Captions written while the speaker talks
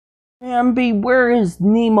Bambi, where is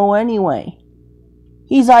Nemo anyway?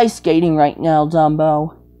 He's ice skating right now,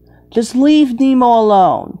 Dumbo. Just leave Nemo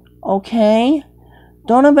alone, okay?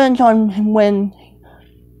 Don't avenge on him when...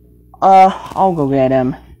 I'll go get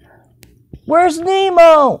him. Where's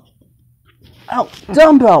Nemo? Oh,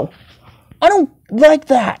 Dumbo! I don't like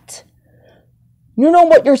that! You know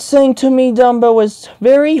what you're saying to me, Dumbo, is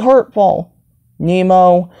very hurtful.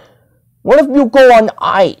 Nemo, what if you go on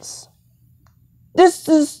ice? This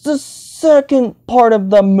is the second part of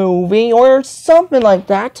the movie, or something like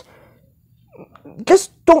that.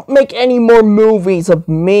 Just don't make any more movies of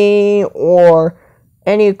me, or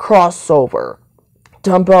any crossover.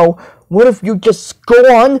 Dumbo, what if you just go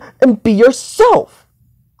on and be yourself?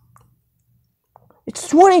 It's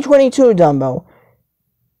 2022, Dumbo.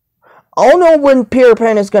 I'll know when Peter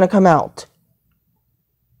Pan is going to come out.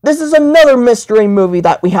 This is another mystery movie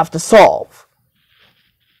that we have to solve.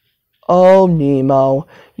 Oh, Nemo,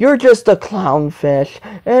 you're just a clownfish,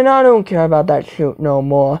 and I don't care about that shoot no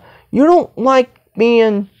more. You don't like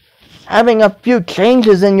having a few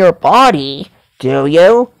changes in your body, do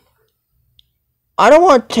you? I don't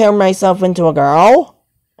want to turn myself into a girl.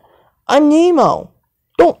 I'm Nemo.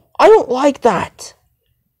 I don't like that.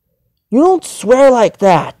 You don't swear like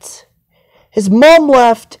that. His mom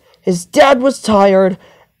left, his dad was tired.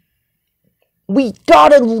 We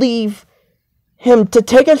gotta leave him to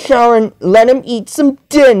take a shower and let him eat some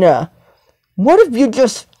dinner. What if you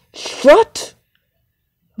just shut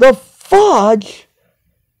the fudge?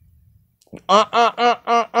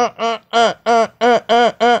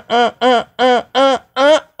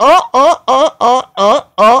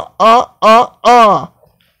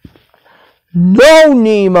 No,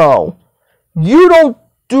 Nemo. You don't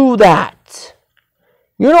do that.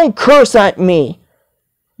 You don't curse at me.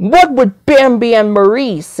 What would Bambi and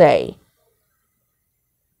Marie say?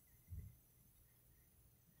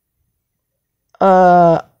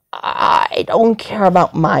 I don't care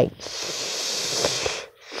about my shoot.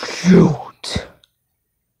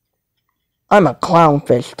 I'm a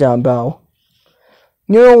clownfish, Dumbo.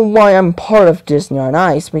 You know why I'm part of Disney on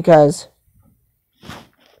Ice? Because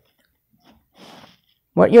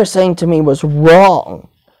what you're saying to me was wrong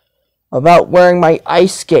about wearing my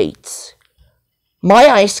ice skates. My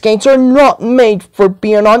ice skates are not made for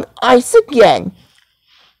being on ice again.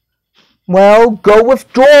 Well, go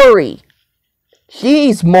with Dory.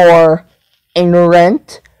 She's more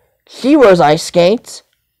ignorant. She wears ice skates.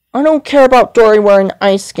 I don't care about Dory wearing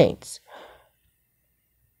ice skates.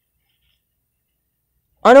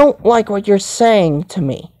 I don't like what you're saying to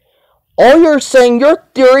me. All you're saying, your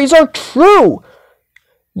theories are true.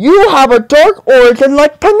 You have a dark origin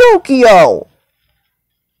like Pinocchio.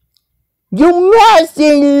 You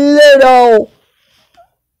messy little...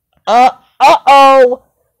 Uh-oh.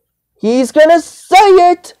 He's gonna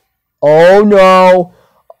say it. Oh, no.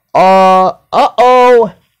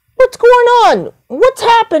 Uh-oh. What's going on? What's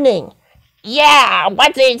happening? Yeah,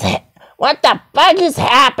 what the fuck is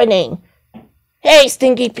happening? Hey,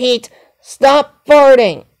 Stinky Pete, stop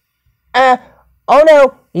farting. Oh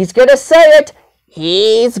no, he's gonna say it.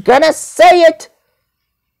 He's gonna say it.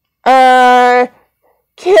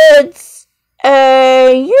 Kids,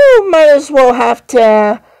 you might as well have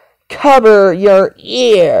to cover your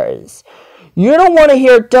ears. You don't want to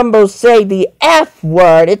hear Dumbo say the F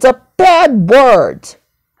word. It's a bad word.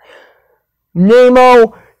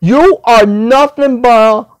 Nemo, you are nothing but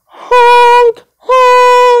a honk,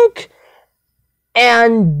 honk.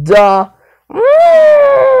 And, roar,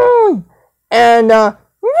 and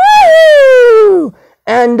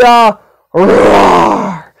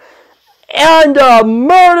a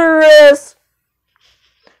murderous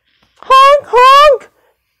honk, honk.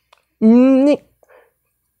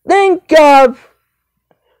 Think of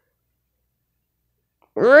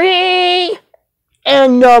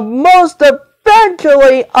and most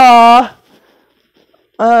eventually,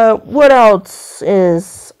 what else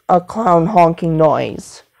is a clown honking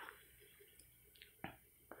noise?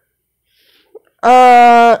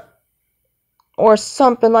 Or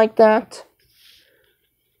something like that.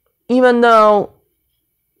 Even though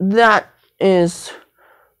that is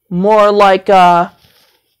more like a,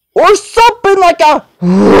 or something like a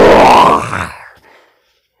roar.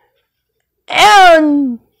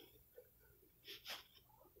 And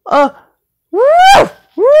woof,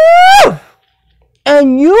 woof.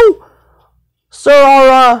 And you, sir,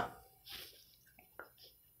 are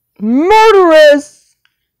murderous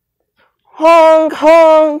honk,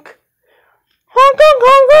 honk, honk, honk,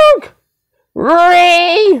 honk, honk,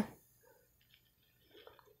 ree,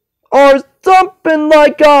 or something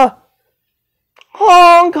like a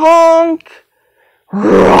honk, honk,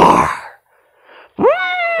 roar.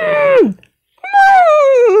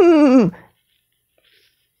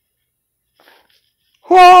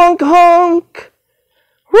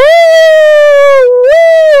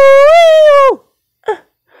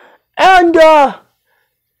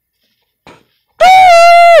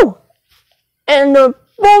 and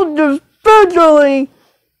most especially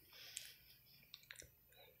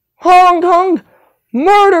Hong Kong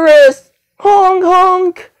murderous Hong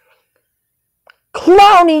Kong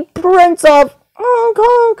clowny prince of Hong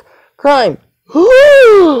Kong crime.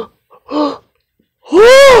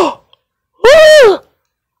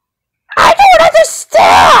 I don't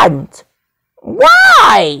understand!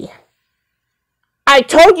 Why? I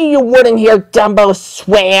told you wouldn't hear Dumbo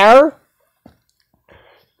swear.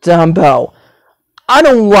 Dumbo, I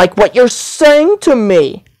don't like what you're saying to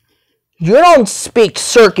me. You don't speak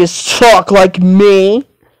circus talk like me.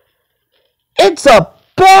 It's a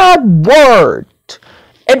bad word,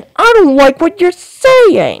 and I don't like what you're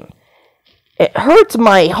saying. It hurts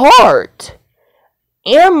my heart,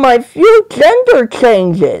 and my few gender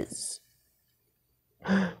changes.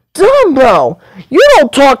 Dumbo, you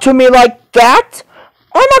don't talk to me like that.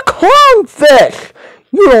 I'm a clownfish.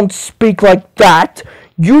 You don't speak like that.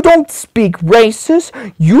 You don't speak racist.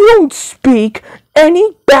 You don't speak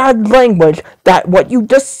any bad language. That what you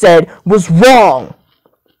just said was wrong.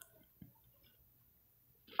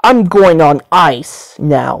 I'm going on ice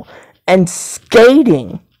now and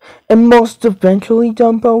skating. And most eventually,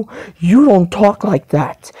 Dumbo, you don't talk like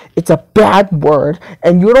that. It's a bad word,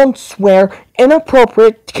 and you don't swear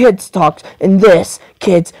inappropriate kids talks in this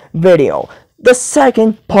kid's video. The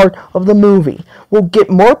second part of the movie will get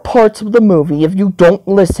more parts of the movie if you don't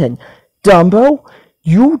listen. Dumbo,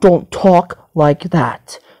 you don't talk like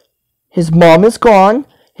that. His mom is gone,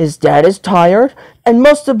 his dad is tired, and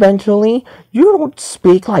most eventually, you don't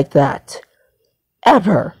speak like that.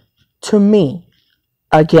 Ever. To me.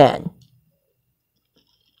 Again.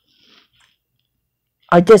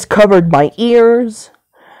 I just covered my ears,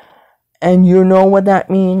 and you know what that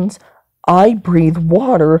means? I breathe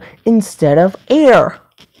water instead of air.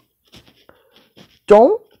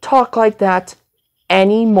 Don't talk like that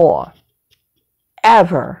anymore.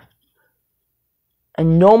 Ever.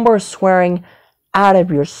 And no more swearing out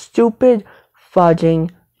of your stupid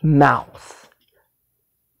fudging mouth.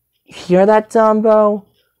 You hear that, Dumbo?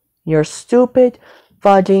 Your stupid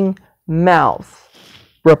fudging mouth.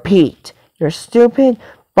 Repeat. Your stupid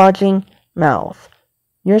fudging mouth.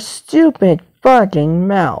 Your stupid fudging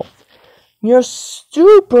mouth. Your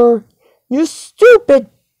stupid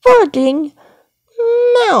fudging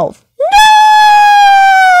mouth. No!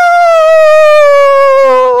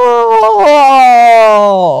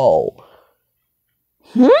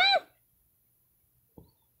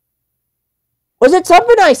 Was it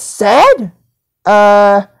something I said?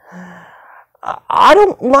 I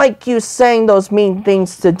don't like you saying those mean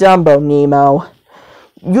things to Dumbo, Nemo.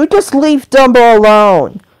 You just leave Dumbo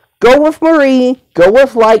alone. Go with Marie, go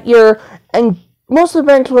with Lightyear, and most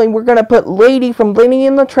eventually we're gonna put Lady from Lady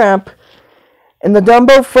and the Tramp in the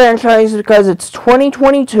Dumbo franchise because it's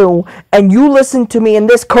 2022 and you listen to me in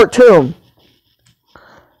this cartoon.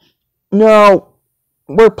 No,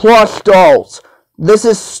 we're plush dolls. This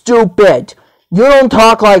is stupid. You don't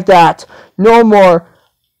talk like that. No more.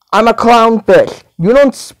 I'm a clownfish. You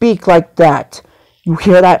don't speak like that. You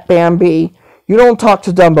hear that, Bambi? You don't talk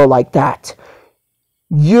to Dumbo like that.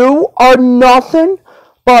 You are nothing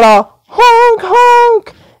but a honk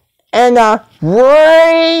honk and a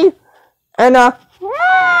ray and a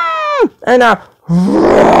roar and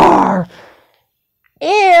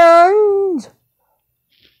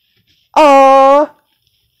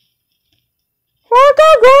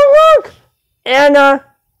and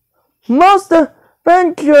most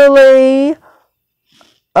eventually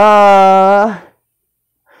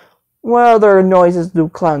what other noises do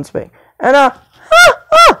clowns make? And ha ha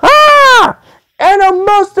ha! And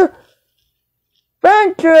most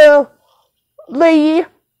eventually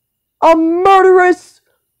a murderous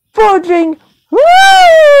fudging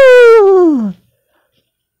woo!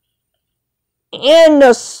 And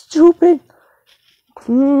a stupid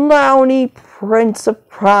clowny Prince of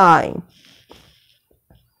Crime.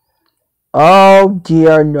 Oh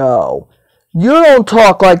dear no. You don't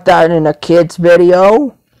talk like that in a kid's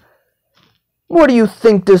video. What do you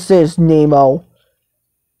think this is, Nemo?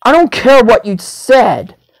 I don't care what you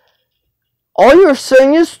said. All you're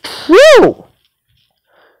saying is true.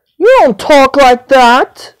 You don't talk like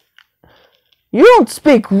that. You don't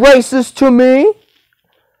speak racist to me.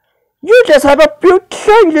 You just have a few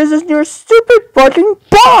changes in your stupid fucking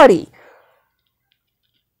body.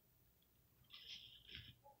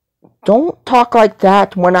 Don't talk like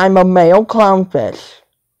that when I'm a male clownfish.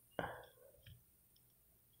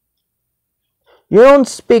 You don't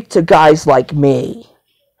speak to guys like me.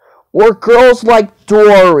 Or girls like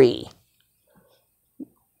Dory.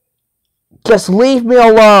 Just leave me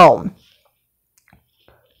alone.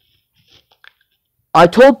 I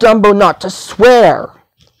told Dumbo not to swear.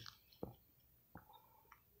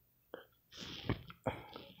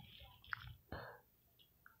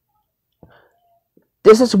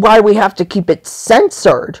 This is why we have to keep it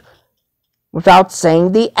censored without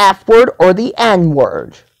saying the F word or the N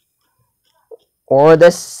word or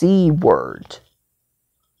the C word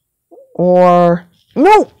or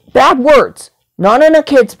no, bad words. Not in a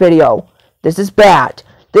kid's video. This is bad.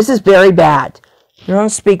 This is very bad. You don't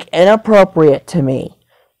speak inappropriate to me.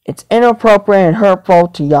 It's inappropriate and hurtful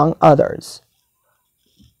to young others.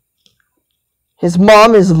 His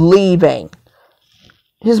mom is leaving.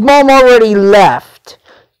 His mom already left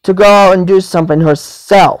to go out and do something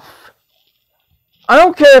herself. I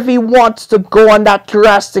don't care if he wants to go on that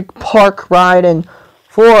Jurassic Park ride in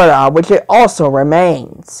Florida, which it also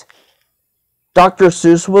remains. Dr.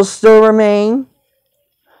 Seuss will still remain.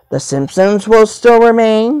 The Simpsons will still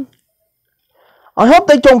remain. I hope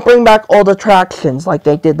they don't bring back old attractions like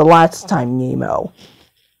they did the last time, Nemo.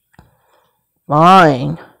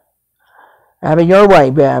 Fine. Have it your way,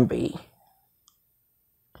 Bambi.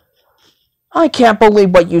 I can't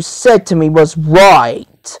believe what you said to me was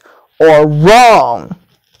right or wrong.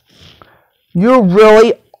 You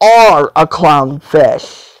really are a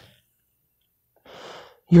clownfish.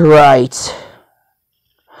 You're right.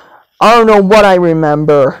 I don't know what I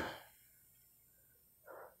remember.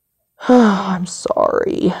 I'm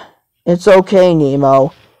sorry. It's okay,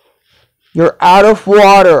 Nemo. You're out of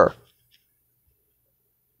water.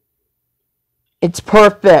 It's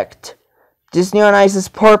perfect. Disney on Ice is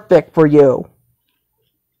perfect for you.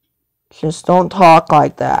 Just don't talk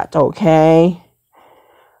like that, okay?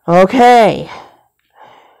 Okay.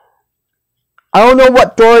 I don't know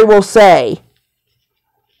what Dory will say.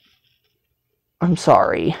 I'm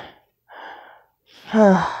sorry.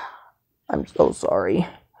 I'm so sorry.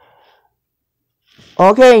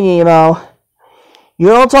 Okay, Nemo. You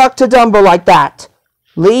don't talk to Dumbo like that.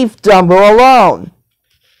 Leave Dumbo alone.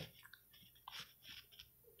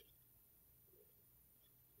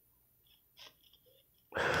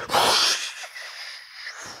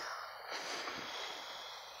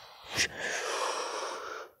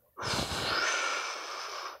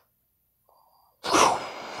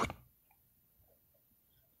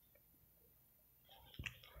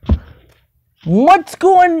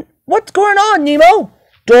 What's going on, Nemo?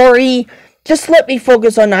 Dory, just let me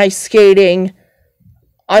focus on ice skating.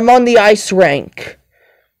 I'm on the ice rink.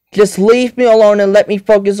 Just leave me alone and let me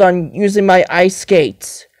focus on using my ice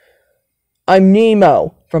skates. I'm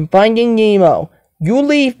Nemo from Finding Nemo. You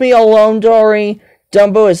leave me alone, Dory.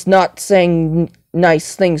 Dumbo is not saying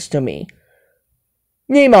nice things to me.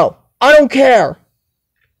 Nemo, I don't care.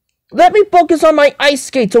 Let me focus on my ice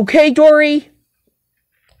skates, okay, Dory?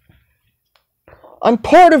 I'm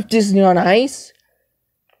part of Disney on Ice,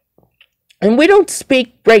 and we don't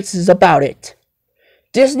speak racist about it.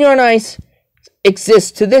 Disney on Ice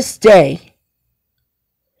exists to this day.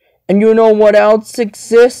 And you know what else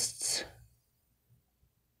exists?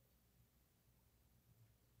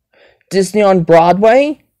 Disney on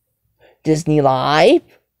Broadway, Disney Live,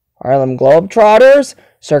 Harlem Globetrotters,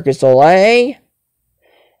 Circus Soleil,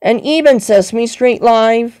 and even Sesame Street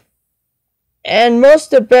Live, and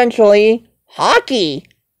most eventually, hockey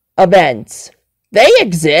events. They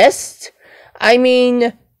exist. I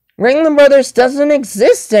mean, Ringling Brothers doesn't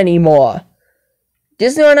exist anymore.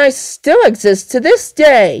 Disney on Ice still exists to this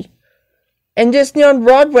day. And Disney on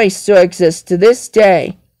Broadway still exists to this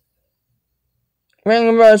day.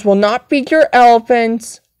 Ringling Brothers will not feature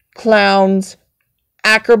elephants, clowns,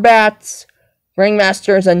 acrobats,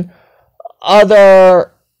 ringmasters, and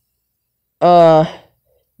other,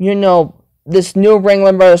 this new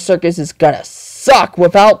Ringling Brothers circus is gonna suck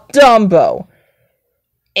without Dumbo.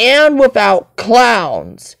 And without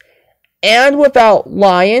clowns. And without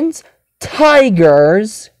lions,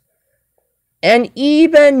 tigers, and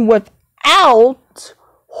even without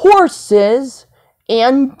horses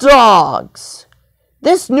and dogs.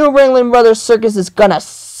 This new Ringling Brothers circus is gonna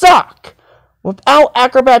suck without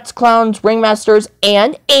acrobats, clowns, ringmasters,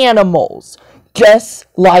 and animals. Just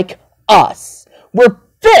like us. We're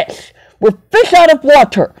fish. We're fish out of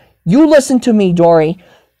water. You listen to me, Dory.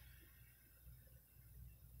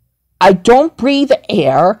 I don't breathe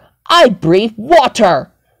air. I breathe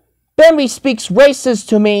water. Bambi speaks racist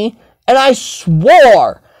to me, and I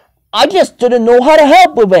swore. I just didn't know how to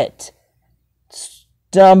help with it.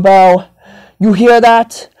 Dumbo, you hear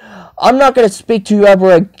that? I'm not going to speak to you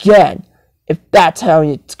ever again, if that's how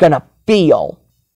it's going to feel.